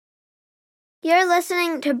You're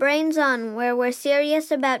listening to Brains On, where we're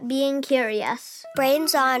serious about being curious.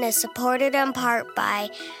 Brains On is supported in part by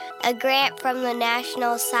a grant from the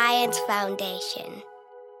National Science Foundation.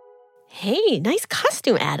 Hey, nice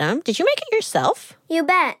costume, Adam. Did you make it yourself? You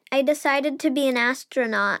bet. I decided to be an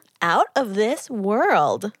astronaut. Out of this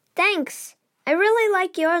world. Thanks. I really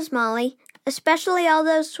like yours, Molly, especially all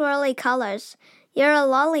those swirly colors. You're a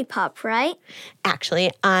lollipop, right?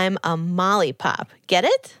 Actually, I'm a mollipop. Get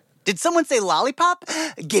it? Did someone say lollipop?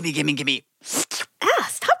 Gimme.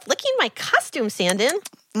 Stop licking my costume, Sandon.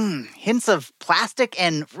 Hints of plastic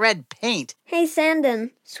and red paint. Hey,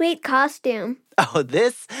 Sandon, sweet costume. Oh,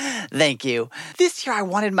 this? Thank you. This year I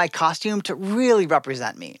wanted my costume to really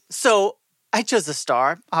represent me. So I chose a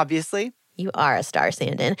star, obviously. You are a star,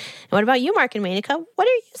 Sandon. And what about you, Mark and Manica? What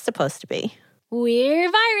are you supposed to be?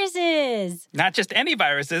 We're viruses. Not just any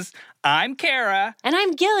viruses. I'm Kara. And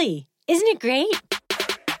I'm Gilly. Isn't it great?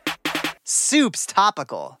 Soup's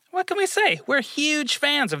topical. What can we say? We're huge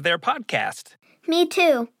fans of their podcast. Me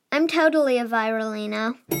too. I'm totally a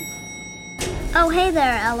viralino. Oh, hey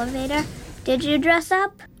there, elevator. Did you dress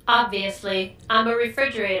up? Obviously. I'm a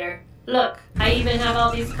refrigerator. Look, I even have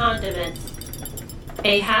all these condiments.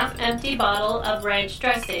 A half-empty bottle of ranch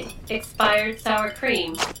dressing, expired sour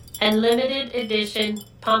cream, and limited edition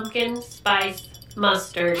pumpkin spice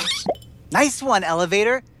mustard. Nice one,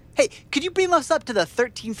 elevator. Hey, could you beam us up to the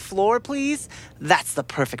 13th floor, please? That's the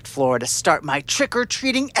perfect floor to start my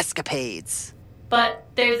trick-or-treating escapades. But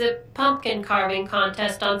there's a pumpkin carving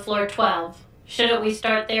contest on floor 12. Shouldn't we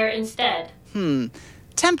start there instead?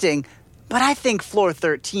 Tempting, but I think floor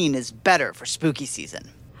 13 is better for spooky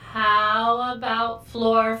season. How about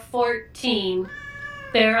floor 14?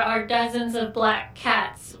 There are dozens of black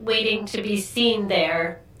cats waiting to be seen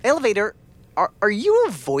there. Elevator, are you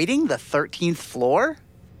avoiding the 13th floor?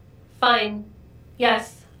 Fine.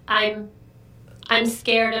 Yes, I'm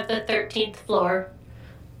scared of the 13th floor.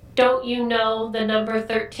 Don't you know the number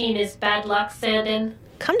 13 is bad luck, Sandon?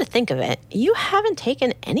 Come to think of it, you haven't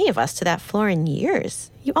taken any of us to that floor in years.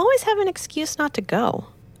 You always have an excuse not to go.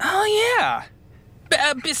 Oh, yeah.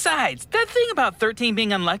 Besides, that thing about 13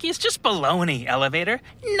 being unlucky is just baloney, elevator.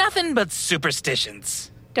 Nothing but superstitions.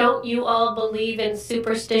 Don't you all believe in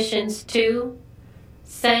superstitions, too?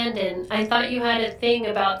 Sandon, I thought you had a thing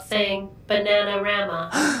about saying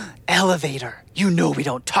banana-rama. Elevator, you know we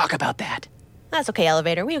don't talk about that. That's okay,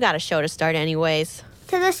 elevator. We've got a show to start anyways.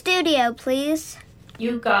 To the studio, please.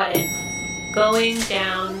 You got it. Going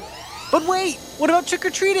down. But wait, what about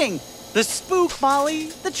trick-or-treating? The spook, Molly,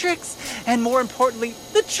 the tricks, and more importantly,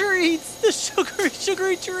 the treats, the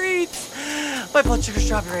sugary treats. My blood sugar's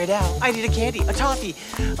dropping right now. I need a candy, a toffee,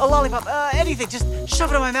 a lollipop, anything. Just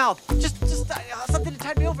shove it in my mouth. Just something to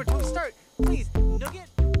tide me over until we start. Please, nougat,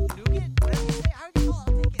 whatever you say, how do you call it?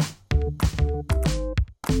 I'll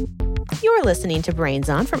take it. You're listening to Brains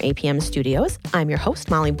On from APM Studios. I'm your host,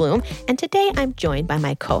 Molly Bloom, and today I'm joined by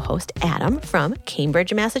my co-host, Adam, from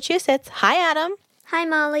Cambridge, Massachusetts. Hi, Adam. Hi,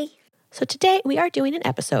 Molly. So today we are doing an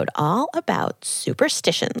episode all about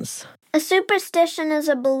superstitions. A superstition is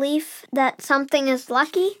a belief that something is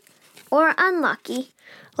lucky or unlucky.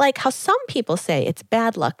 Like how some people say it's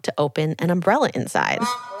bad luck to open an umbrella inside.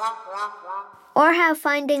 Or how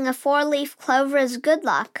finding a 4-leaf clover is good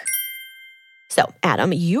luck. So,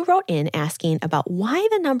 Adam, you wrote in asking about why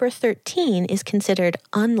the number 13 is considered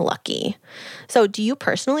unlucky. So, do you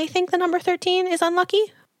personally think the number 13 is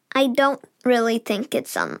unlucky? I don't really think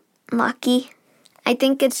it's unlucky. I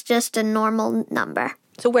think it's just a normal number.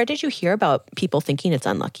 So where did you hear about people thinking it's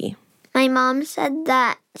unlucky? My mom said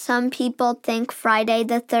that some people think Friday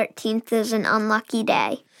the 13th is an unlucky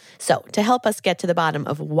day. So to help us get to the bottom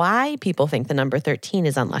of why people think the number 13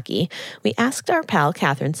 is unlucky, we asked our pal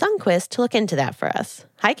Catherine Sundquist to look into that for us.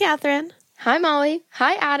 Hi, Catherine. Hi, Molly.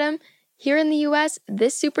 Hi, Adam. Here in the U.S.,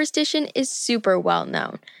 this superstition is super well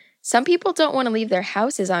known. Some people don't want to leave their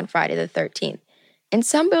houses on Friday the 13th. And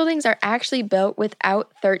some buildings are actually built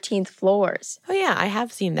without 13th floors. Oh, yeah, I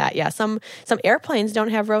have seen that. Yeah, some airplanes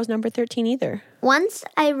don't have rows number 13 either. Once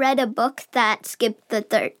I read a book that skipped the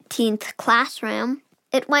 13th classroom.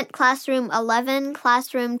 It went classroom 11,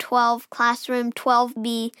 classroom 12, classroom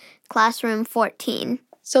 12B, classroom 14.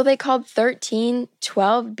 So they called 13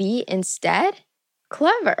 12B instead?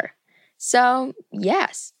 Clever. So,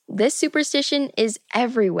 yes, this superstition is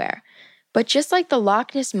everywhere. But just like the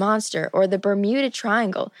Loch Ness Monster or the Bermuda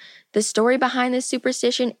Triangle, the story behind this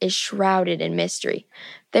superstition is shrouded in mystery.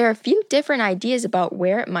 There are a few different ideas about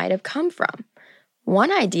where it might have come from.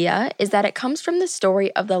 One idea is that it comes from the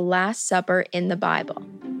story of the Last Supper in the Bible.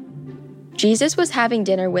 Jesus was having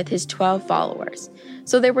dinner with his 12 followers,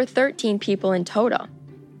 so there were 13 people in total.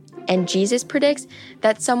 and Jesus predicts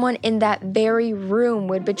that someone in that very room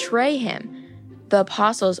would betray him. The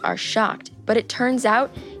apostles are shocked, but it turns out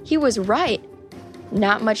he was right.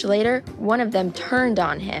 Not much later, one of them turned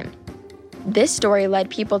on him. This story led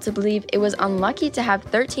people to believe it was unlucky to have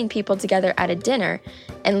 13 people together at a dinner,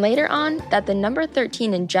 and later on, that the number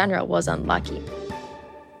 13 in general was unlucky.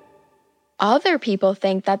 Other people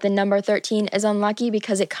think that the number 13 is unlucky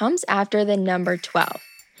because it comes after the number 12.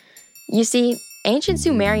 You see, ancient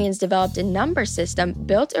Sumerians developed a number system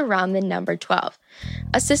built around the number 12,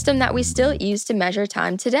 a system that we still use to measure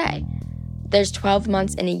time today. There's 12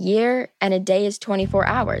 months in a year, and a day is 24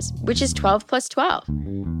 hours, which is 12 plus 12.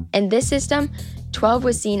 In this system, 12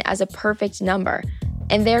 was seen as a perfect number,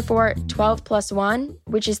 and therefore 12 plus 1,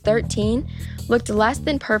 which is 13, looked less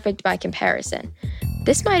than perfect by comparison.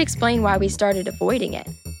 This might explain why we started avoiding it.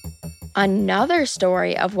 Another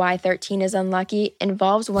story of why 13 is unlucky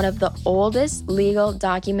involves one of the oldest legal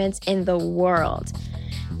documents in the world.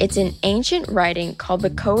 It's an ancient writing called the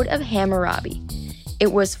Code of Hammurabi.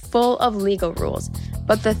 It was full of legal rules,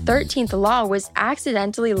 but the 13th law was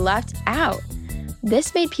accidentally left out.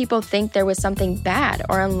 This made people think there was something bad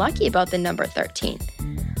or unlucky about the number 13.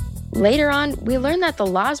 Later on, we learned that the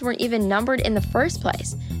laws weren't even numbered in the first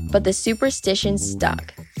place, but the superstition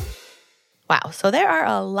stuck. Wow, so there are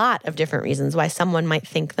a lot of different reasons why someone might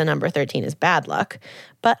think the number 13 is bad luck,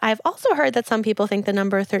 but I've also heard that some people think the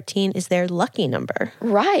number 13 is their lucky number.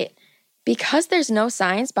 Right. Because there's no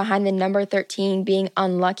science behind the number 13 being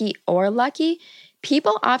unlucky or lucky,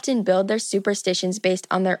 people often build their superstitions based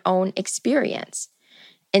on their own experience.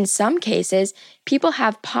 In some cases, people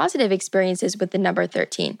have positive experiences with the number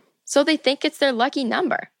 13, so they think it's their lucky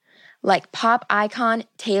number, like pop icon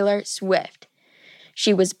Taylor Swift.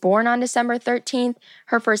 She was born on December 13th,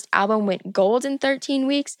 her first album went gold in 13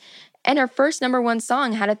 weeks, and her first number 1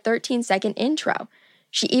 song had a 13-second intro.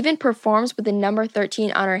 She even performs with the number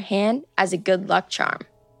 13 on her hand as a good luck charm.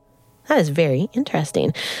 That is very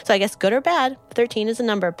interesting. So I guess good or bad, 13 is a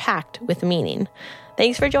number packed with meaning.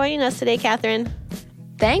 Thanks for joining us today, Catherine.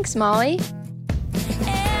 Thanks, Molly.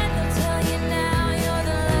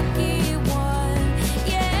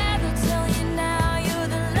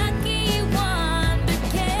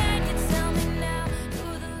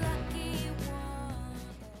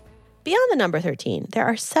 Beyond the number 13, there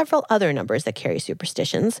are several other numbers that carry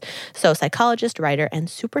superstitions. So psychologist, writer, and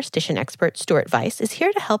superstition expert Stuart Weiss is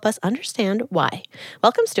here to help us understand why.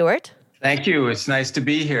 Welcome, Stuart. Thank you. It's nice to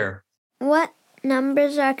be here. What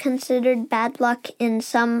numbers are considered bad luck in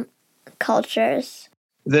some cultures?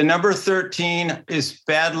 The number 13 is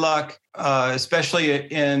bad luck, especially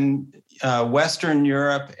in Western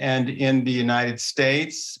Europe and in the United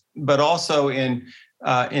States, but also in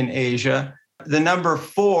Asia. The number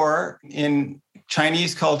 4 in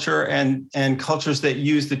Chinese culture and cultures that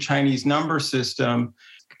use the Chinese number system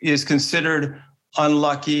is considered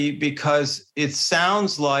unlucky because it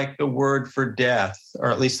sounds like the word for death,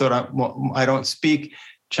 or at least I don't speak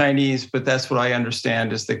Chinese, but that's what I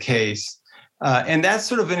understand is the case. And that's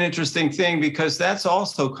sort of an interesting thing because that's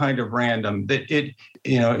also kind of random. That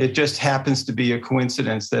it just happens to be a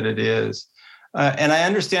coincidence that it is. And I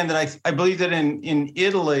understand that I believe that in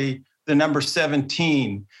Italy, the number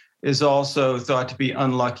 17 is also thought to be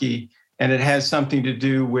unlucky, and it has something to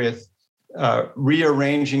do with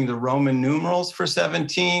rearranging the Roman numerals for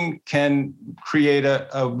 17 can create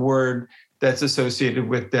a word that's associated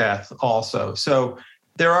with death also. So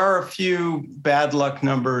there are a few bad luck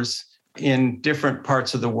numbers in different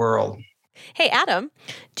parts of the world. Hey, Adam,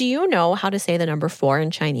 do you know how to say the number 4 in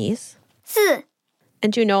Chinese? 4.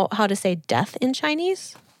 And do you know how to say death in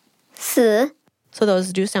Chinese? 死. So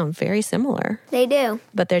those do sound very similar. They do.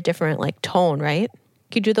 But they're different, like tone, right?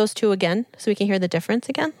 Could you do those two again so we can hear the difference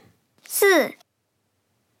again? 4.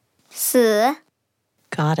 死.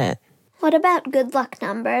 Got it. What about good luck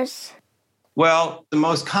numbers? Well, the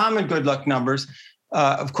most common good luck numbers,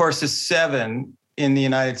 of course, is 7 in the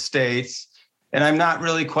United States. And I'm not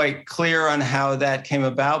really quite clear on how that came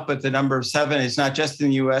about, but the number 7 is not just in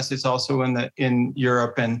the US, it's also in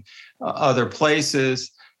Europe and other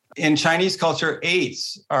places. In Chinese culture,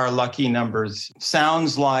 8s are lucky numbers.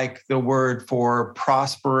 Sounds like the word for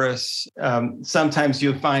prosperous. Sometimes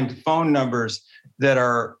you'll find phone numbers that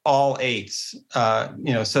are all 8s,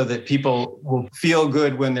 so that people will feel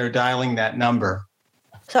good when they're dialing that number.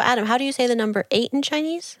 So, Adam, how do you say the number 8 in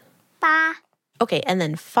Chinese? 8. Okay, and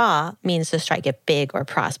then fa means to strike it big or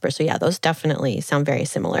prosper. So yeah, those definitely sound very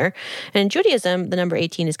similar. And in Judaism, the number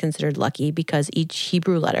 18 is considered lucky because each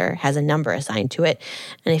Hebrew letter has a number assigned to it.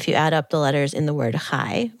 And if you add up the letters in the word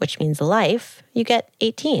chai, which means life, you get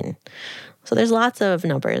 18. So there's lots of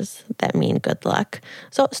numbers that mean good luck.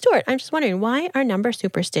 So Stuart, I'm just wondering, why are number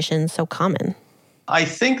superstitions so common? I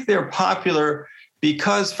think they're popular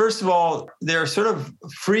because, first of all, they're sort of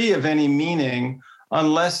free of any meaning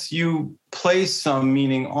unless you place some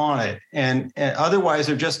meaning on it. And otherwise,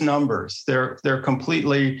 they're just numbers. They're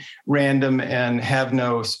completely random and have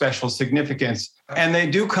no special significance. And they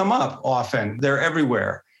do come up often. They're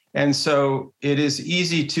everywhere. And so it is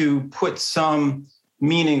easy to put some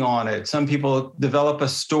meaning on it. Some people develop a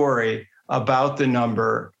story about the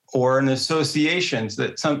number or an associations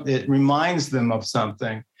that it reminds them of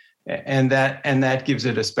something. And that gives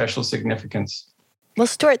it a special significance. Well,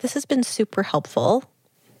 Stuart, this has been super helpful.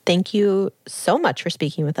 Thank you so much for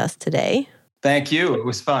speaking with us today. Thank you. It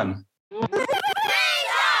was fun.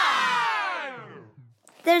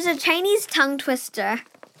 There's a Chinese tongue twister.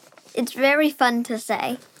 It's very fun to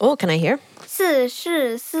say. Oh, can I hear? 4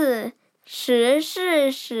是4 10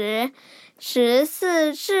是10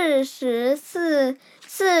 14是14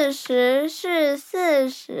 40是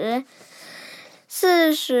40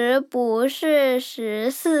 40不是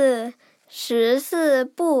14 14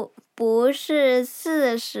不是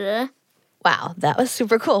40 Wow, that was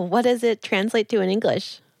super cool. What does it translate to in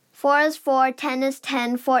English? 4 is 4, 10 is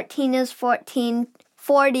 10, 14 is 14,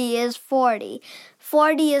 40 is 40.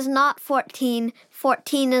 40 is not 14,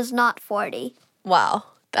 14 is not 40. Wow,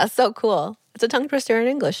 that's so cool. It's a tongue twister in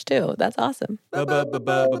English, too. That's awesome.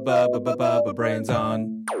 Brains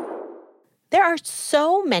on. There are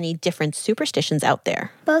so many different superstitions out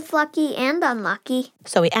there. Both lucky and unlucky.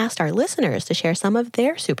 So we asked our listeners to share some of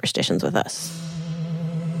their superstitions with us.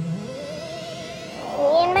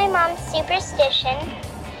 Me and my mom's superstition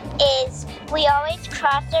is we always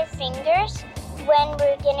cross our fingers when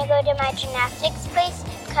we're going to go to my gymnastics place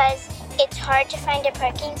because it's hard to find a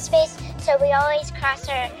parking space. So we always cross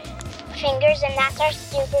our fingers, and that's our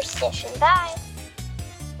superstition. Bye.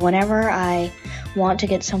 Whenever I want to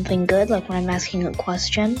get something good, like when I'm asking a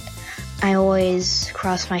question, I always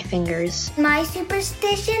cross my fingers. My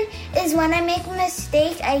superstition is when I make a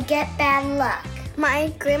mistake, I get bad luck. My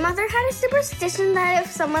grandmother had a superstition that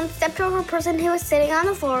if someone stepped over a person who was sitting on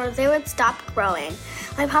the floor, they would stop growing.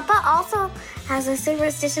 My papa also has a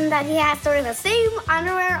superstition that he has to wear the same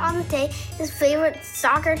underwear on the day his favorite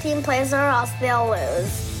soccer team plays or else they'll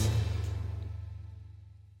lose.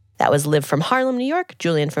 That was Liv from Harlem, New York,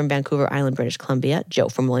 Julian from Vancouver Island, British Columbia, Joe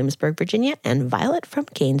from Williamsburg, Virginia, and Violet from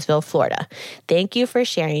Gainesville, Florida. Thank you for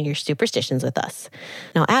sharing your superstitions with us.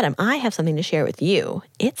 Now, Adam, I have something to share with you.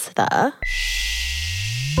 It's the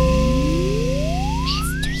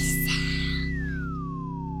Mystery Sound.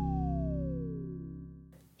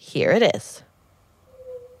 Here it is.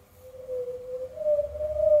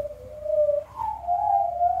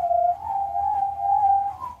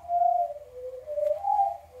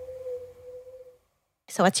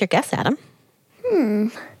 So what's your guess, Adam? I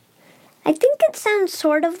think it sounds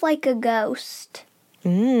sort of like a ghost.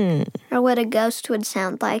 Or what a ghost would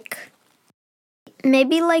sound like.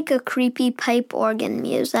 Maybe like a creepy pipe organ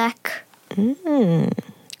music.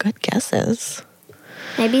 Good guesses.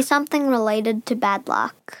 Maybe something related to bad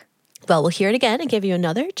luck. Well, we'll hear it again and give you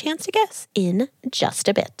another chance to guess in just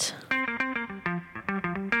a bit.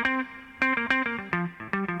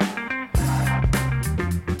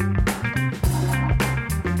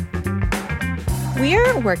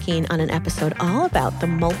 We're working on an episode all about the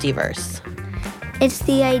multiverse. It's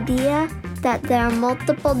the idea that there are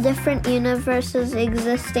multiple different universes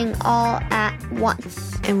existing all at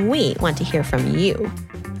once. And we want to hear from you.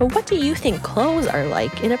 But what do you think clothes are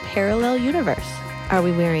like in a parallel universe? Are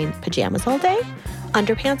we wearing pajamas all day?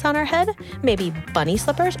 Underpants on our head? Maybe bunny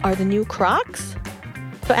slippers are the new Crocs?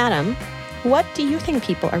 So Adam, what do you think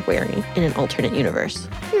people are wearing in an alternate universe?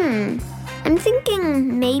 I'm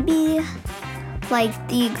thinking maybe like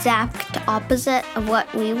the exact opposite of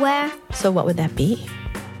what we wear. So what would that be?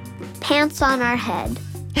 Pants on our head.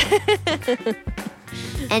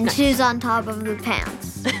 And shoes on top of the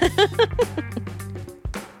pants.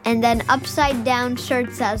 And then upside down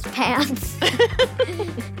shirts as pants.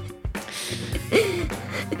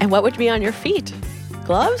 And what would be on your feet?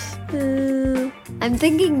 Gloves? I'm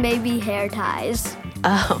thinking maybe hair ties.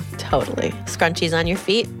 Oh, totally. Scrunchies on your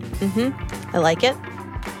feet? I like it.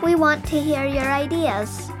 We want to hear your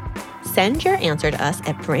ideas. Send your answer to us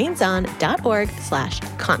at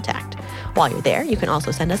brainson.org/contact. While you're there, you can also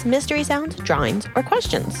send us mystery sounds, drawings, or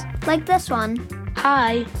questions. Like this one.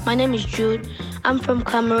 Hi, my name is Jude. I'm from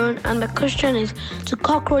Cameroon, and my question is, do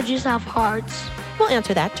cockroaches have hearts? We'll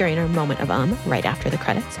answer that during our moment of right after the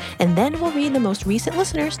credits, and then we'll read the most recent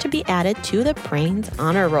listeners to be added to the Brains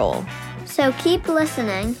Honor Roll. So keep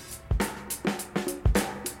listening.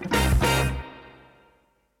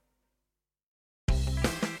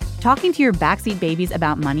 Talking to your backseat babies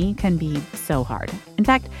about money can be so hard. In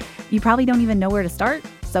fact, you probably don't even know where to start.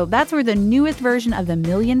 So that's where the newest version of the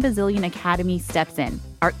Million Bazillion Academy steps in,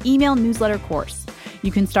 our email newsletter course.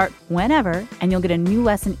 You can start whenever, and you'll get a new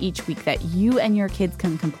lesson each week that you and your kids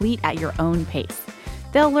can complete at your own pace.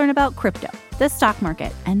 They'll learn about crypto, the stock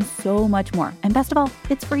market, and so much more. And best of all,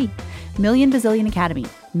 it's free. Million Bazillion Academy,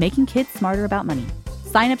 making kids smarter about money.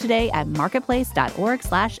 Sign up today at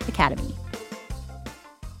marketplace.org/academy.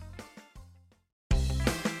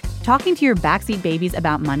 Talking to your backseat babies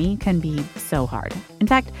about money can be so hard. In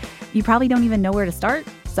fact, you probably don't even know where to start.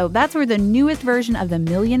 So that's where the newest version of the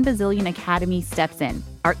Million Bazillion Academy steps in,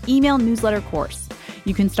 our email newsletter course.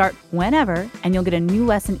 You can start whenever, and you'll get a new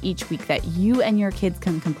lesson each week that you and your kids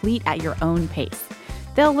can complete at your own pace.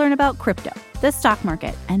 They'll learn about crypto, the stock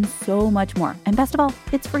market, and so much more. And best of all,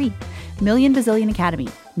 it's free. Million Bazillion Academy,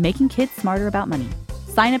 making kids smarter about money.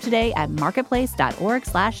 Sign up today at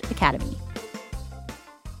marketplace.org/academy.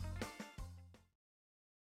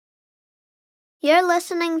 You're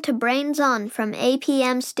listening to Brains On from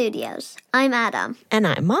APM Studios. I'm Adam. And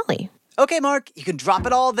I'm Molly. Okay, Mark, you can drop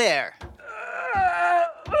it all there.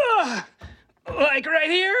 Like right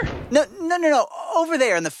here? No. Over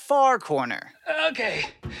there in the far corner. Okay.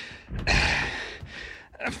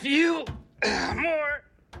 A few more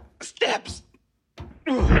steps.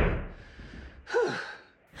 Hello,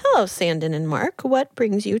 Sandon and Mark. What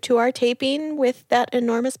brings you to our taping with that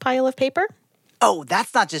enormous pile of paper? Oh,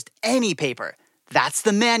 that's not just any paper. That's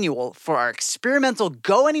the manual for our experimental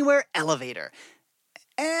go-anywhere elevator.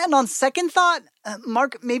 And on second thought,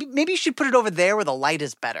 Mark, maybe you should put it over there where the light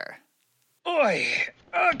is better. Oy,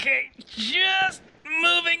 okay, just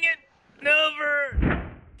moving it over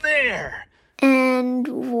there. And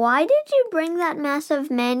why did you bring that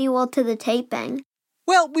massive manual to the taping?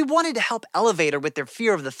 Well, we wanted to help Elevator with their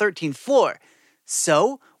fear of the 13th floor.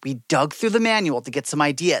 So we dug through the manual to get some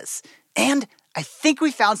ideas. And I think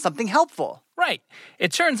we found something helpful. Right.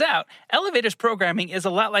 It turns out Elevator's programming is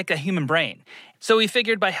a lot like a human brain. So we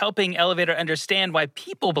figured by helping Elevator understand why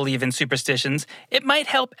people believe in superstitions, it might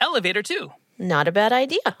help Elevator too. Not a bad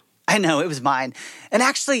idea. I know, it was mine. And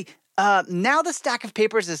actually, now the stack of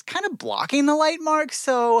papers is kind of blocking the light, Mark,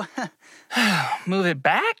 so... Move it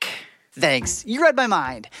back? Thanks. You read my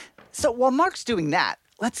mind. So while Mark's doing that,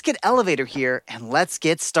 let's get Elevator here and let's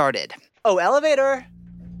get started. Oh, Elevator!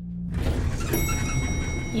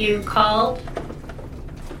 You called?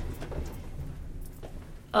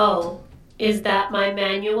 Oh, is that my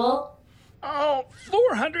manual? Oh,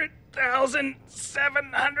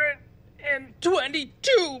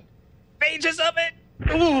 400,722 pages of it.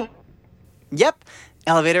 Ooh. Yep.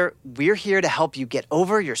 Elevator, we're here to help you get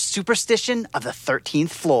over your superstition of the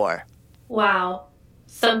 13th floor. Wow.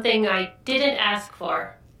 Something I didn't ask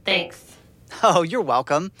for. Thanks. Oh, you're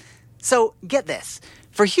welcome. So, get this.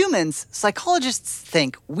 For humans, psychologists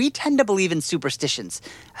think we tend to believe in superstitions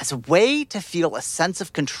as a way to feel a sense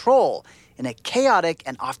of control in a chaotic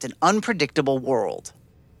and often unpredictable world.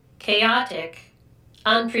 Chaotic?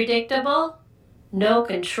 Unpredictable? No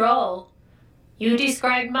control. You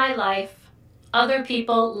described my life. Other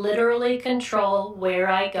people literally control where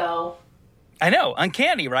I go. I know,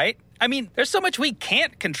 uncanny, right? I mean, there's so much we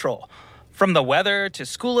can't control. From the weather to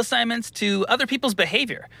school assignments to other people's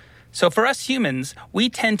behavior. So for us humans, we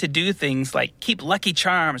tend to do things like keep Lucky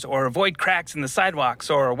Charms or avoid cracks in the sidewalks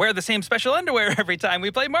or wear the same special underwear every time we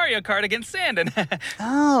play Mario Kart against Sandon.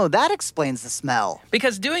 Oh, that explains the smell.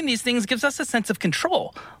 Because doing these things gives us a sense of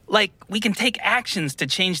control. Like we can take actions to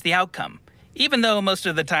change the outcome, even though most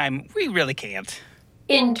of the time we really can't.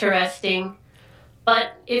 Interesting.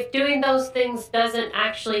 But if doing those things doesn't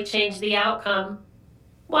actually change the outcome,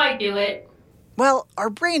 why do it? Well, our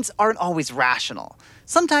brains aren't always rational.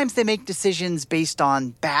 Sometimes they make decisions based on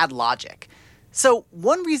bad logic. So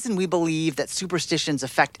one reason we believe that superstitions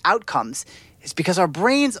affect outcomes is because our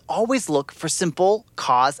brains always look for simple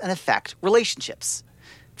cause and effect relationships.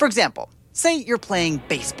 For example, say you're playing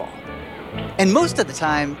baseball, and most of the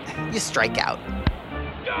time, you strike out.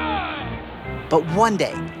 But one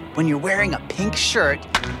day, when you're wearing a pink shirt,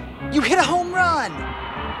 you hit a home run!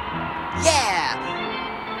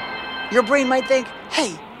 Yeah! Your brain might think,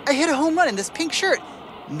 hey, I hit a home run in this pink shirt.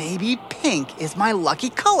 Maybe pink is my lucky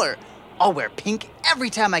color. I'll wear pink every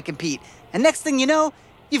time I compete. And next thing you know,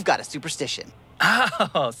 you've got a superstition.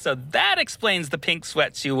 Oh, so that explains the pink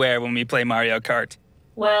sweats you wear when we play Mario Kart.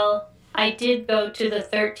 Well, I did go to the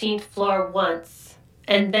 13th floor once,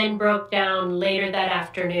 and then broke down later that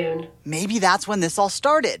afternoon. Maybe that's when this all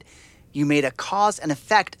started. You made a cause and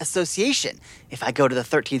effect association. If I go to the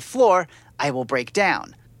 13th floor, I will break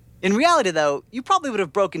down. In reality, though, you probably would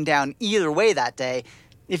have broken down either way that day.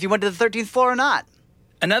 if you went to the 13th floor or not.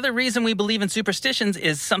 Another reason we believe in superstitions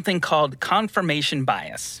is something called confirmation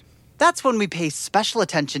bias. That's when we pay special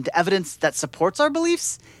attention to evidence that supports our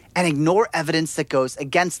beliefs and ignore evidence that goes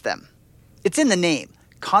against them. It's in the name,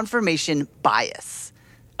 confirmation bias.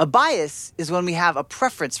 A bias is when we have a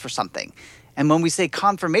preference for something. And when we say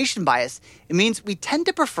confirmation bias, it means we tend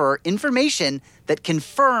to prefer information that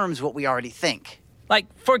confirms what we already think. Like,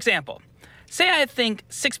 for example, say I think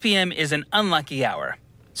 6 p.m. is an unlucky hour.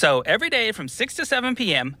 So every day from 6 to 7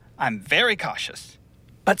 p.m., I'm very cautious.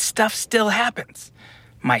 But stuff still happens.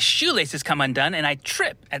 My shoelaces come undone and I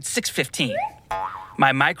trip at 6:15.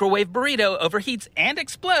 My microwave burrito overheats and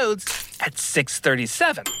explodes at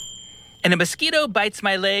 6:37. And a mosquito bites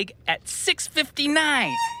my leg at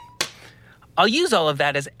 6:59. I'll use all of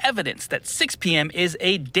that as evidence that 6 p.m. is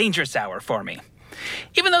a dangerous hour for me.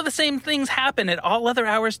 Even though the same things happen at all other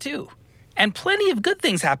hours too. And plenty of good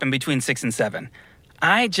things happen between 6 and 7.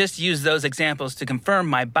 I just use those examples to confirm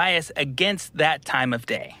my bias against that time of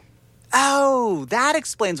day. Oh, that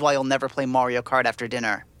explains why you'll never play Mario Kart after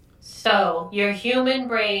dinner. So, your human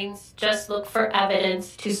brains just look for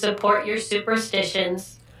evidence to support your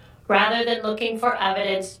superstitions rather than looking for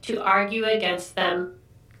evidence to argue against them.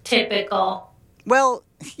 Typical. Well,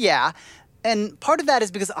 yeah. And part of that is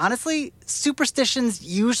because, honestly, superstitions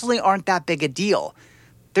usually aren't that big a deal.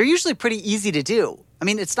 They're usually pretty easy to do. I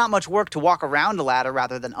mean, it's not much work to walk around a ladder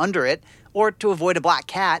rather than under it, or to avoid a black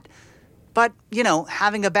cat. But,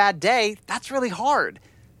 having a bad day, that's really hard.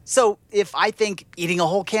 So if I think eating a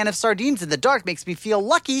whole can of sardines in the dark makes me feel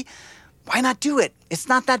lucky, why not do it? It's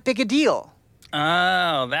not that big a deal.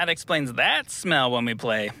 Oh, that explains that smell when we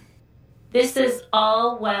play. This is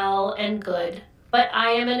all well and good, but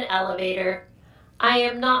I am an elevator. I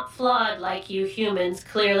am not flawed like you humans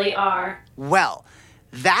clearly are. Well,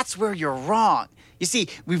 that's where you're wrong. You see,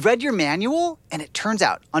 we read your manual, and it turns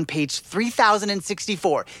out on page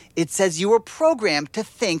 3064, it says you were programmed to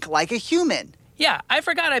think like a human. Yeah, I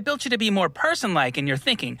forgot I built you to be more person-like in your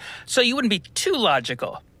thinking, so you wouldn't be too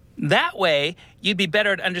logical. That way, you'd be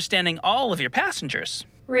better at understanding all of your passengers.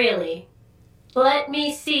 Really? Let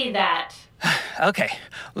me see that. Okay,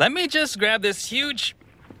 let me just grab this huge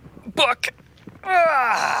book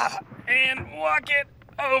and walk it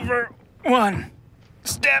over one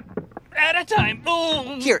step at a time.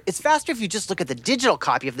 Ooh. Here, it's faster if you just look at the digital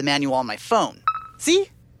copy of the manual on my phone. See?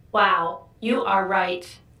 Wow, you are right.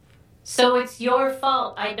 So it's your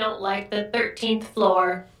fault I don't like the 13th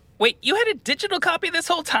floor. Wait, you had a digital copy this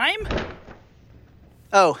whole time?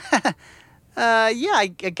 Oh, yeah, I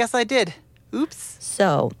guess I did. Oops.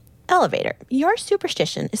 So, elevator, your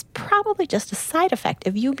superstition is probably just a side effect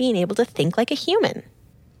of you being able to think like a human.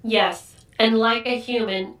 Yes, and like a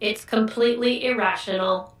human, it's completely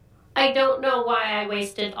irrational. I don't know why I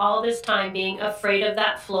wasted all this time being afraid of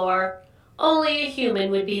that floor. Only a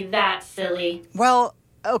human would be that silly. Well,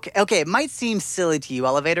 okay, it might seem silly to you,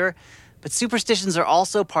 elevator, but superstitions are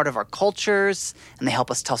also part of our cultures, and they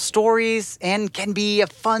help us tell stories, and can be a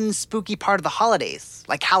fun, spooky part of the holidays,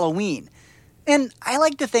 like Halloween. And I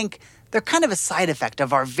like to think they're kind of a side effect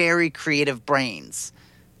of our very creative brains.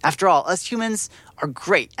 After all, us humans are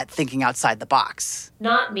great at thinking outside the box.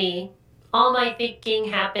 Not me. All my thinking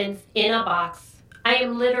happens in a box. I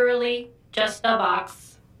am literally just a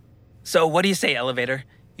box. So what do you say, elevator?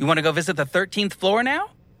 You want to go visit the 13th floor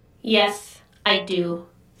now? Yes, I do.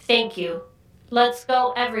 Thank you. Let's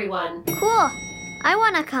go, everyone. Cool. I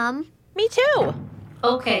want to come. Me too.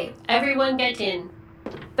 Okay, everyone get in.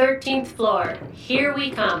 13th floor. Here we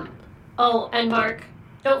come. Oh, and Mark,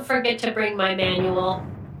 don't forget to bring my manual.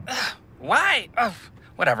 Why?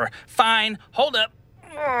 Whatever. Fine. Hold up.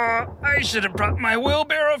 I should have brought my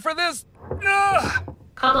wheelbarrow for this.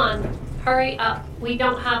 Come on. Hurry up. We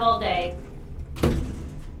don't have all day.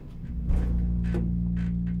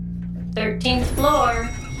 13th floor.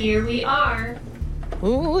 Here we are.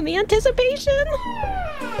 Ooh, the anticipation.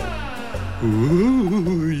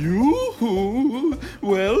 Ooh, you.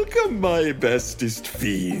 Welcome, my bestest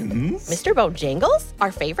fiends. Mr. Bojangles,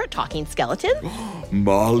 our favorite talking skeleton.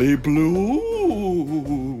 Molly Bloom.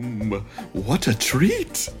 What a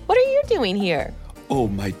treat. What are you doing here? Oh,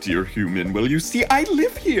 my dear human, well, you see, I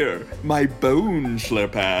live here. My bone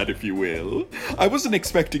schlerpad, if you will. I wasn't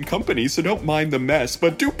expecting company, so don't mind the mess,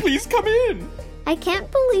 but do please come in. I can't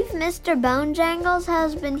believe Mr. Bonejangles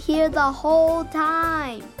has been here the whole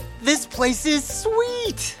time. This place is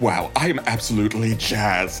sweet! Wow, I am absolutely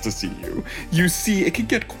jazzed to see you. You see, it can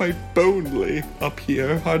get quite bonely up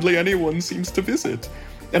here. Hardly anyone seems to visit.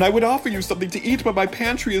 And I would offer you something to eat, but my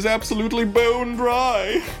pantry is absolutely bone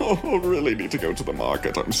dry. Oh, really need to go to the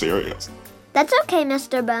market, I'm serious. That's okay,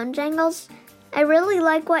 Mr. Bonejangles. I really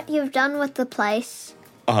like what you've done with the place.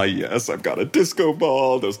 Ah, yes, I've got a disco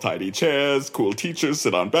ball, those tiny chairs, cool teachers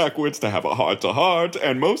sit on backwards to have a heart-to-heart,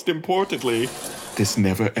 and most importantly, this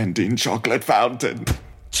never-ending chocolate fountain.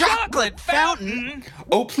 Chocolate fountain?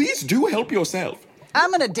 Oh, please do help yourself.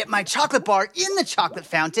 I'm gonna dip my chocolate bar in the chocolate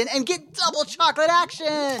fountain and get double chocolate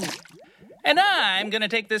action. And I'm gonna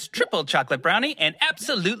take this triple chocolate brownie and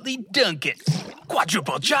absolutely dunk it.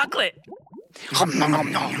 Quadruple chocolate.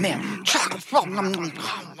 Man, chocolate.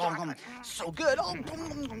 So good. Oh,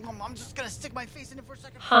 I'm just gonna stick my face in it for a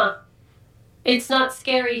second. Huh. It's not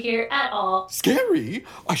scary here at all. Scary?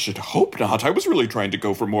 I should hope not. I was really trying to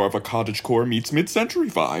go for more of a cottagecore meets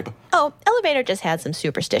mid-century vibe. Oh, Elevator just had some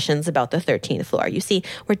superstitions about the 13th floor. You see,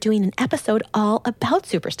 we're doing an episode all about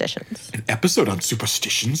superstitions. An episode on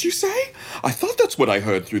superstitions, you say? I thought that's what I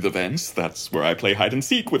heard through the vents. That's where I play hide and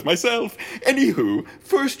seek with myself. Anywho,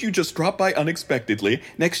 first you just drop by unexpectedly.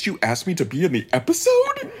 Next you ask me to be in the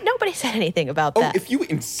episode? Nobody said anything about that. Oh, if you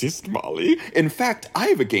insist, Molly. In fact, I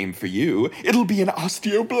have a game for you. It'll be an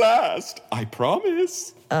osteoblast. I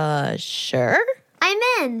promise. Sure? I'm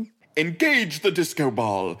in. Engage the disco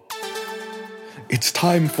ball. It's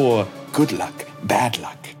time for good luck, bad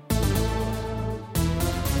luck.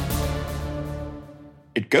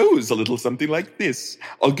 It goes a little something like this.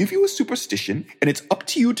 I'll give you a superstition, and it's up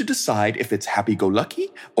to you to decide if it's happy-go-lucky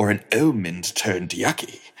or an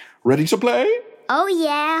omen-turned-yucky. Ready to play? Oh,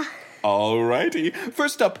 yeah. Alrighty.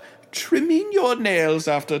 First up, trimming your nails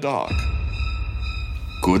after dark.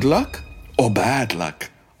 Good luck or bad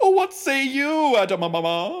luck? Or what say you,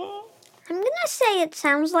 Adamamama? I'm gonna say it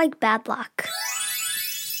sounds like bad luck.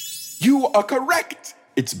 You are correct!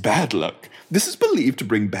 It's bad luck. This is believed to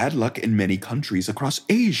bring bad luck in many countries across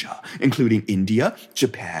Asia, including India,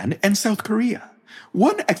 Japan, and South Korea.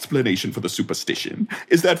 One explanation for the superstition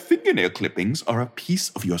is that fingernail clippings are a piece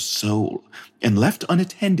of your soul, and left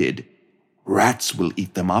unattended, rats will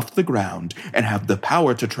eat them off the ground and have the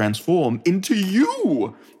power to transform into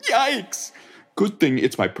you. Yikes! Good thing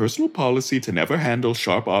it's my personal policy to never handle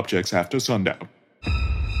sharp objects after sundown.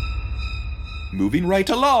 Moving right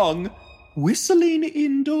along, whistling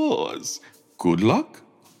indoors. Good luck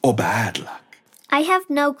or bad luck? I have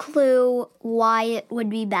no clue why it would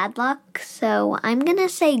be bad luck, so I'm gonna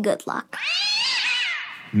say good luck.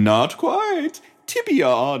 Not quite. To be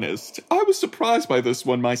honest, I was surprised by this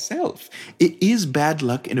one myself. It is bad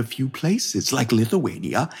luck in a few places, like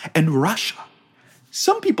Lithuania and Russia.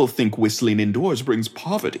 Some people think whistling indoors brings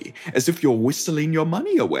poverty, as if you're whistling your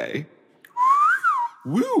money away.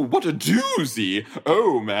 Woo, what a doozy!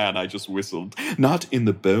 Oh man, I just whistled. Not in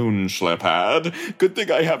the bone schleppad. Good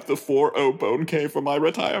thing I have the 4-0 bone K for my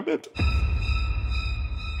retirement.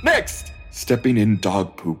 Next, stepping in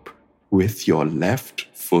dog poop with your left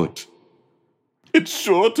foot. It's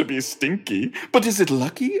sure to be stinky, but is it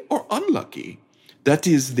lucky or unlucky? That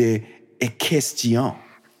is the question.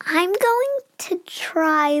 I'm going to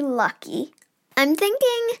try lucky. I'm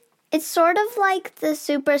thinking it's sort of like the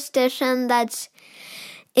superstition that's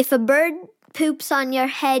if a bird poops on your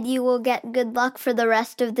head, you will get good luck for the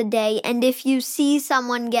rest of the day. And if you see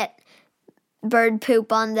someone get bird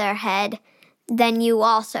poop on their head, then you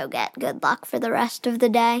also get good luck for the rest of the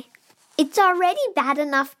day. It's already bad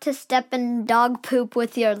enough to step in dog poop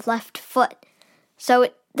with your left foot. So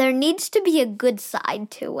there needs to be a good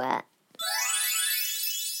side to it.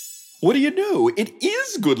 What do you know? It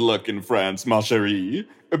is good luck in France, ma chérie.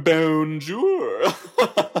 Bonjour.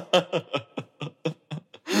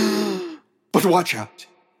 But watch out.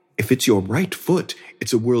 If it's your right foot,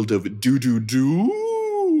 it's a world of doo-doo-doo.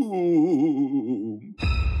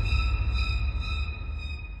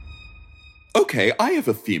 Okay, I have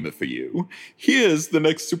a theme for you. Here's the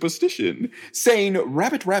next superstition. Saying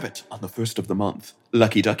rabbit rabbit on the first of the month.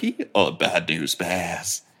 Lucky ducky or bad news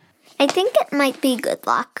bears? I think it might be good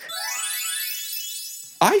luck.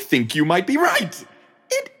 I think you might be right.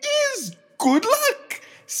 It is good luck.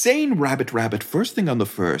 Saying rabbit rabbit first thing on the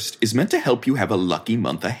first is meant to help you have a lucky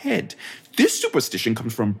month ahead. This superstition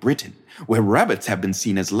comes from Britain, where rabbits have been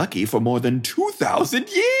seen as lucky for more than 2,000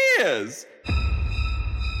 years.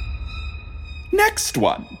 Next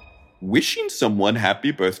one. Wishing someone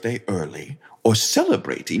happy birthday early or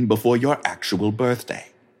celebrating before your actual birthday.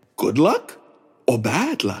 Good luck or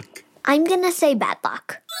bad luck? I'm gonna say bad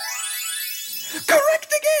luck.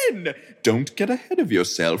 Correct again! Don't get ahead of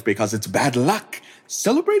yourself because it's bad luck.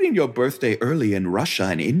 Celebrating your birthday early in Russia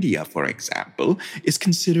and India, for example, is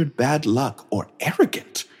considered bad luck or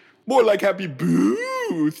arrogant. More like happy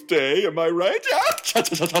birthday, am I right?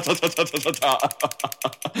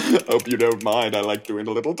 Hope you don't mind, I like doing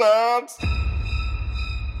a little dance.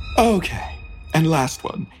 Okay, and last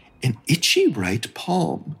one. an itchy right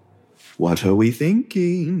palm. What are we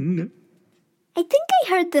thinking? I think I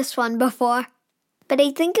heard this one before, but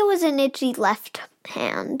I think it was an itchy left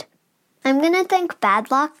hand. I'm gonna think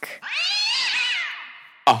bad luck.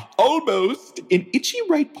 Almost. An itchy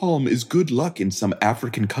right palm is good luck in some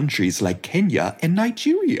African countries like Kenya and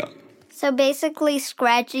Nigeria. So basically,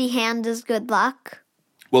 scratchy hand is good luck?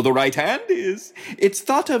 Well, the right hand is. It's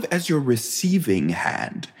thought of as your receiving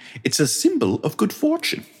hand. It's a symbol of good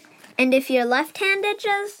fortune. And if your left hand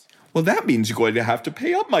itches? Well, that means you're going to have to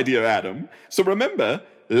pay up, my dear Adam. So remember,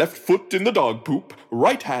 left foot in the dog poop,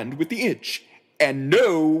 right hand with the itch, and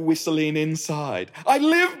no whistling inside. I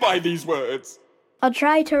live by these words. I'll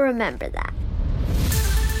try to remember that.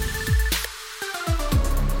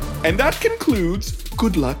 And that concludes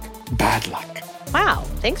Good Luck, Bad Luck. Wow,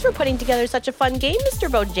 thanks for putting together such a fun game, Mr.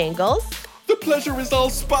 Bojangles. The pleasure is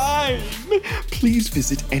all spine. Please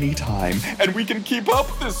visit anytime, and we can keep up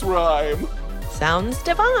this rhyme. Sounds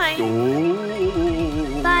divine.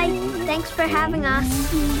 Oh. Bye. Thanks for having us.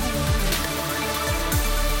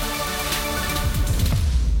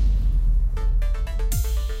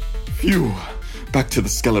 Phew. Back to the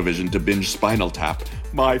Skelevision to binge Spinal Tap.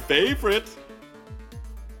 My favorite.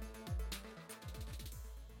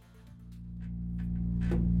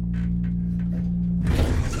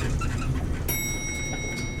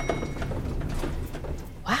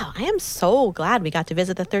 Wow, I am so glad we got to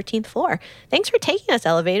visit the 13th floor. Thanks for taking us,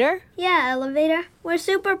 Elevator. Yeah, Elevator. We're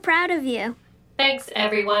super proud of you. Thanks,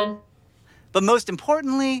 everyone. But most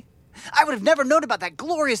importantly, I would have never known about that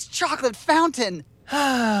glorious chocolate fountain.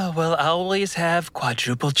 We'll always have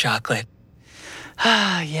quadruple chocolate.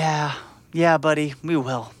 Yeah, buddy, we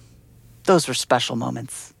will. Those were special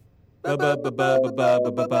moments.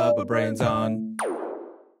 Brains on.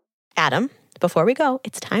 Adam, before we go,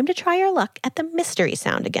 it's time to try our luck at the mystery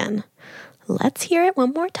sound again. Let's hear it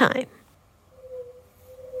one more time.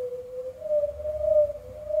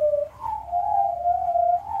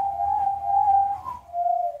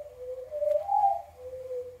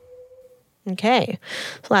 Okay,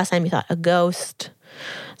 so last time you thought a ghost,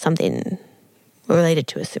 something related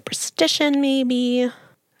to a superstition maybe,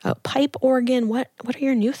 a pipe organ. What are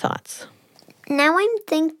your new thoughts? Now I'm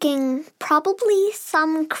thinking probably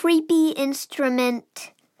some creepy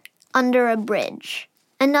instrument under a bridge.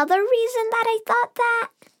 Another reason that I thought that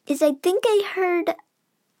is I think I heard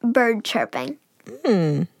bird chirping.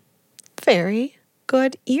 Very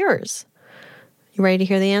good ears. You ready to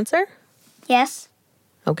hear the answer? Yes.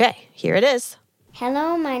 Okay, here it is.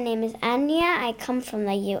 Hello, my name is Anya. I come from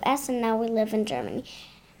the U.S. and now we live in Germany.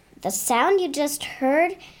 The sound you just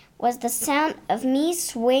heard was the sound of me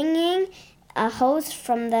swinging a hose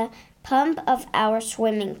from the pump of our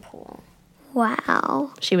swimming pool.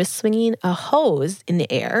 Wow. She was swinging a hose in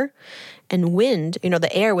the air, and wind,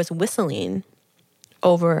 the air was whistling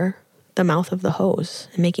over the mouth of the hose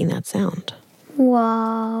and making that sound.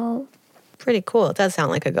 Wow. Pretty cool. It does sound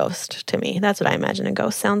like a ghost to me. That's what I imagine a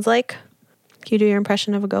ghost sounds like. Can you do your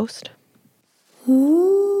impression of a ghost?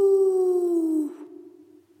 Ooh.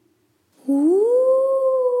 Ooh.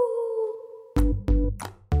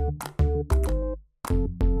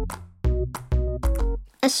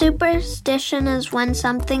 A superstition is when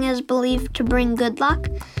something is believed to bring good luck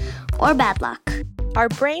or bad luck. Our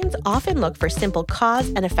brains often look for simple cause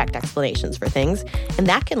and effect explanations for things, and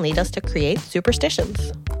that can lead us to create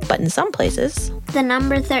superstitions. But in some places, the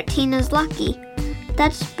number 13 is lucky.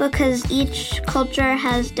 That's because each culture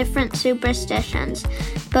has different superstitions,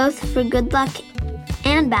 both for good luck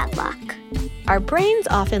and bad luck. Our brains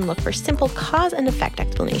often look for simple cause and effect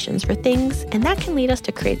explanations for things, and that can lead us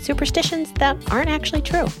to create superstitions that aren't actually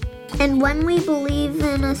true. And when we believe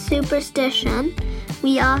in a superstition,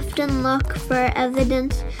 we often look for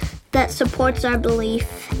evidence that supports our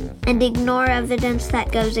belief and ignore evidence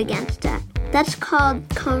that goes against it. That's called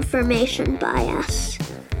confirmation bias.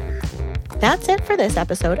 That's it for this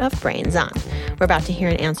episode of Brains On. We're about to hear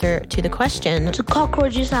an answer to the question, Do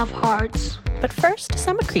cockroaches have hearts? But first,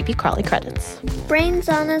 some creepy crawly credits. Brains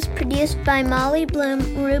On is produced by Molly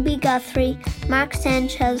Bloom, Ruby Guthrie, Mark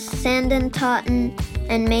Sanchez, Sandon Totten,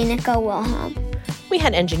 and Mainika Wilhelm. We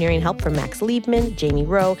had engineering help from Max Liebman, Jamie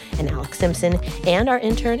Rowe, and Alex Simpson, and our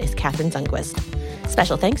intern is Catherine Zungwist.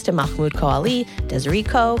 Special thanks to Mahmoud Koali, Desiree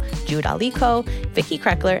Ko, Jude Ali Ko, Vicky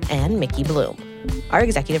Kreckler, and Mickey Bloom. Our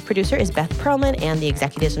executive producer is Beth Perlman, and the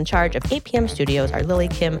executives in charge of 8 p.m. Studios are Lily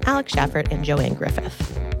Kim, Alex Shafford, and Joanne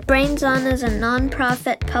Griffith. Brains On is a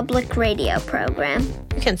non-profit public radio program.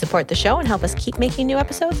 You can support the show and help us keep making new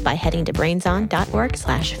episodes by heading to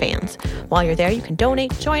brainson.org/fans. While you're there, you can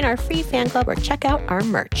donate, join our free fan club, or check out our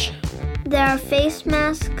merch. There are face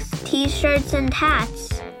masks, t-shirts, and hats.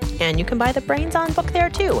 And you can buy the Brains On book there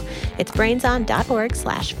too. It's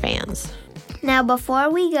brainson.org/fans. Now,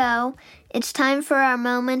 before we go, it's time for our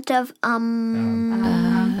moment of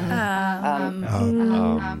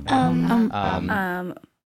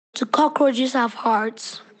Do cockroaches have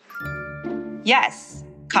hearts? Yes,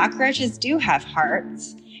 cockroaches do have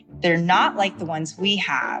hearts. They're not like the ones we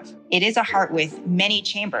have. It is a heart with many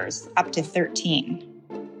chambers, up to 13.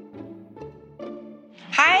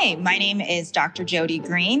 Hi, my name is Dr. Jody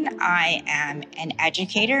Green. I am an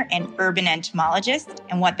educator and urban entomologist.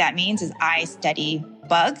 And what that means is I study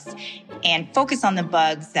bugs and focus on the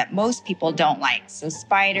bugs that most people don't like. So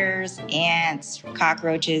spiders, ants,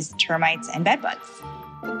 cockroaches, termites, and bedbugs.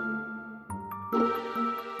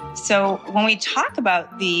 So when we talk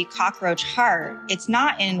about the cockroach heart, it's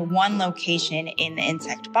not in one location in the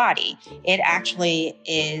insect body. It actually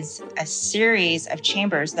is a series of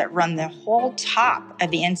chambers that run the whole top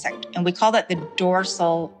of the insect, and we call that the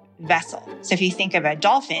dorsal vessel. So if you think of a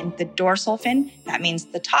dolphin, the dorsal fin, that means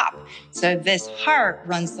the top. So this heart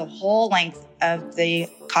runs the whole length of the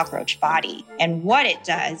cockroach body. And what it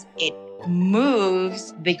does, it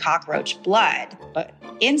moves the cockroach blood. But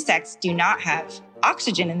insects do not have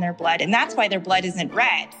oxygen in their blood, and that's why their blood isn't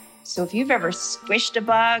red. So if you've ever squished a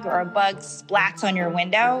bug or a bug splats on your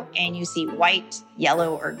window and you see white,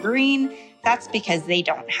 yellow, or green, that's because they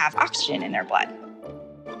don't have oxygen in their blood.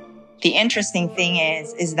 The interesting thing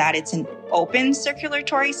is that it's an open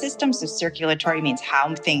circulatory system. So circulatory means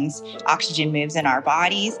how oxygen moves in our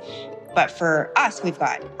bodies. But for us, we've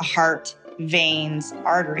got a heart, veins,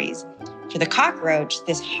 arteries. For the cockroach,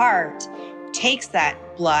 this heart takes that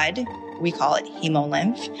blood, we call it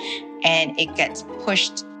hemolymph, and it gets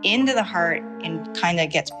pushed into the heart and kind of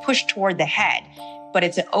gets pushed toward the head. But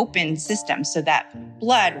it's an open system, so that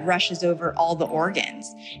blood rushes over all the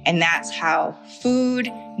organs. And that's how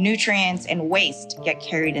food, nutrients, and waste get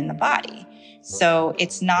carried in the body. So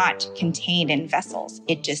it's not contained in vessels.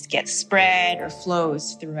 It just gets spread or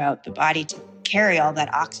flows throughout the body to carry all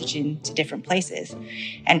that oxygen to different places.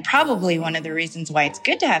 And probably one of the reasons why it's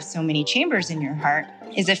good to have so many chambers in your heart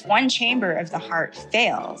is if one chamber of the heart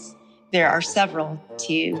fails, there are several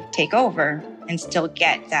to take over and still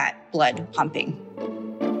get that blood pumping.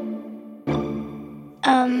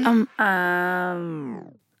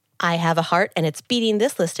 I have a heart, and it's beating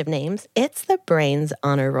this list of names. It's the Brains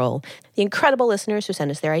Honor Roll. The incredible listeners who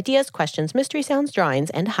send us their ideas, questions, mystery sounds,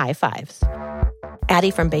 drawings, and high fives.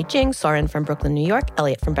 Addie from Beijing, Soren from Brooklyn, New York,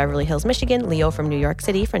 Elliot from Beverly Hills, Michigan, Leo from New York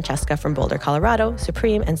City, Francesca from Boulder, Colorado,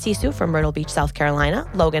 Supreme and Sisu from Myrtle Beach, South Carolina,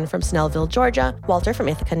 Logan from Snellville, Georgia, Walter from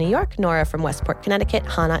Ithaca, New York, Nora from Westport, Connecticut,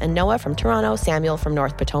 Hannah and Noah from Toronto, Samuel from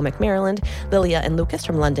North Potomac, Maryland, Lilia and Lucas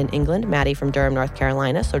from London, England, Maddie from Durham, North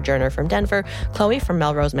Carolina, Sojourner from Denver, Chloe from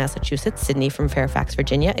Melrose, Massachusetts, Sydney from Fairfax,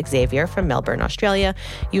 Virginia, Xavier from Melbourne, Australia,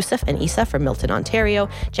 Yusuf and Isa from Milton, Ontario,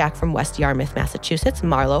 Jack from West Yarmouth, Massachusetts,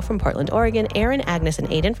 Marlo from Portland, Oregon, Aaron, Agnes, and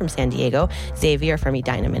Aiden from San Diego, Xavier from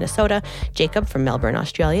Edina, Minnesota, Jacob from Melbourne,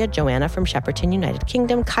 Australia, Joanna from Shepperton, United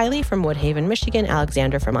Kingdom, Kylie from Woodhaven, Michigan,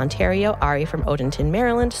 Alexander from Ontario, Ari from Odenton,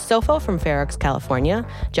 Maryland, Sofo from Fair Oaks, California,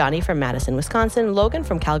 Johnny from Madison, Wisconsin, Logan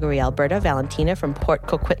from Calgary, Alberta, Valentina from Port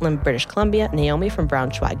Coquitlam, British Columbia, Naomi from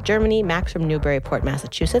Braunschweig, Germany, Max from Newburyport,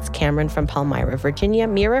 Massachusetts, Cameron from Palmyra, Virginia,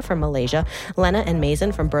 Mira from Malaysia, Lena and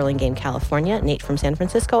Mason from Burlingame, California, Nate from San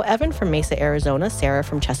Francisco, Evan from Mesa, Arizona, Sarah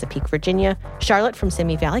from Chesapeake, Virginia, Charlotte from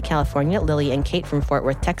Simi Valley, California, Lily and Kate from Fort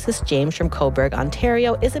Worth, Texas, James from Coburg,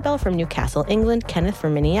 Ontario, Isabel from Newcastle, England, Kenneth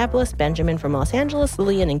from Minneapolis, Benjamin from Los Angeles,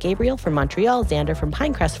 Lillian and Gabriel from Montreal, Xander from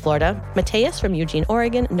Pinecrest, Florida, Mateus from Eugene,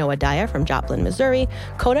 Oregon, Noah Dyer from Joplin, Missouri,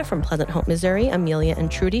 Coda from Pleasant Hope, Missouri, Amelia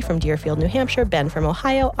and Trudy from Deerfield, New Hampshire, Ben from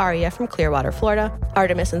Ohio, Aria from Clearwater, Florida,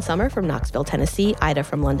 Artemis and Summer from Knoxville, Tennessee, Ida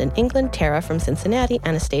from London, England, Tara from Cincinnati,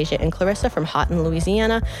 Anastasia and Clarissa from Houghton,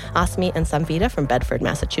 Louisiana, Asmi and Samvita from Bedford,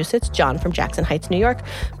 Massachusetts, John from Jackson Heights, New York,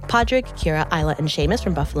 Podrick, Kira, Isla, and Seamus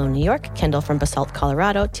from Buffalo, New York, Kendall from Basalt,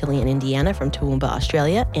 Colorado, Tilly and Indiana from Toowoomba,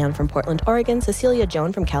 Australia, Anne from Portland, Oregon, Cecilia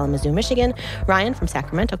Joan from Kalamazoo, Michigan, Ryan from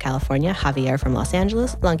Sacramento, California, Javier from Los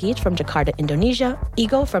Angeles, Langit from Jakarta, Indonesia,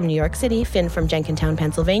 Ego from New York City, Finn from Jenkintown,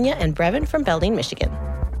 Pennsylvania, and Brevin from Belding, Michigan.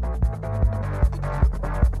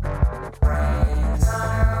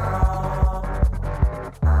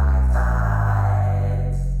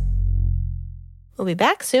 We'll be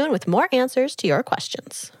back soon with more answers to your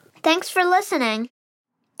questions. Thanks for listening.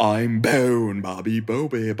 I'm Bone, Bobby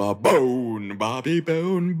Bobe, Bone, Bobby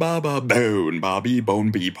Bone, Baba Bone, Bobby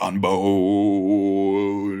Bone, Beep on Bone.